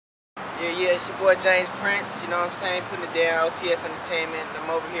Yeah, it's your boy James Prince, you know what I'm saying, putting it down, OTF Entertainment. I'm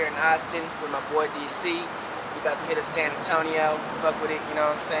over here in Austin with my boy DC. We about to hit up San Antonio, fuck with it, you know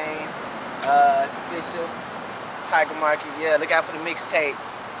what I'm saying. It's official. Tiger Market, yeah, look out for the mixtape.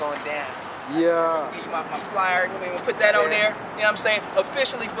 It's going down. Yeah. Give you my flyer, you know what I mean? We'll put that on there, you know what I'm saying?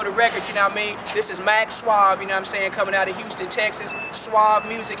 Officially for the record, you know what I mean? This is Mack Suave, you know what I'm saying? Coming out of Houston, Texas. Suave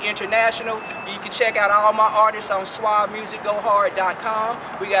Music International. You can check out all my artists on suavemusicgohard.com.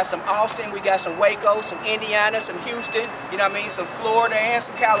 We got some Austin, we got some Waco, some Indiana, some Houston, you know what I mean? Some Florida and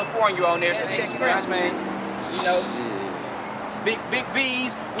some California on there. So check it out, man. You know? Big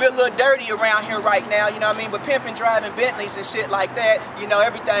B's, we're a little dirty around here right now, you know what I mean? But pimping, driving Bentleys and shit like that, you know,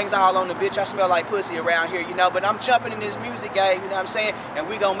 everything's all on the bitch. I smell like pussy around here, you know, but I'm jumping in this music game, you know what I'm saying? And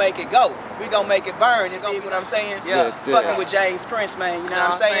we gonna make it go. We gonna make it burn, you know what I'm saying? Yeah. Fucking with James Prince, man, you know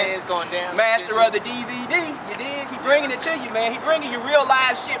what I'm saying? It's going down. Master of the DVD, you dig? He bringing it to you, man. He bringing you real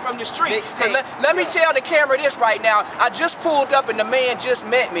live shit from the street. So let me tell the camera this right now. I just pulled up and the man just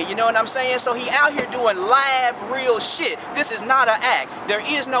met me, you know what I'm saying? So he out here doing live real shit. This is not an act. There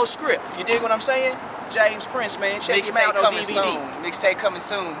is no script. You dig what I'm saying? James Prince, man. Check him out on DVD. Mixtape coming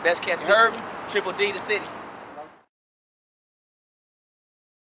soon. Best kept secret. Triple D the city.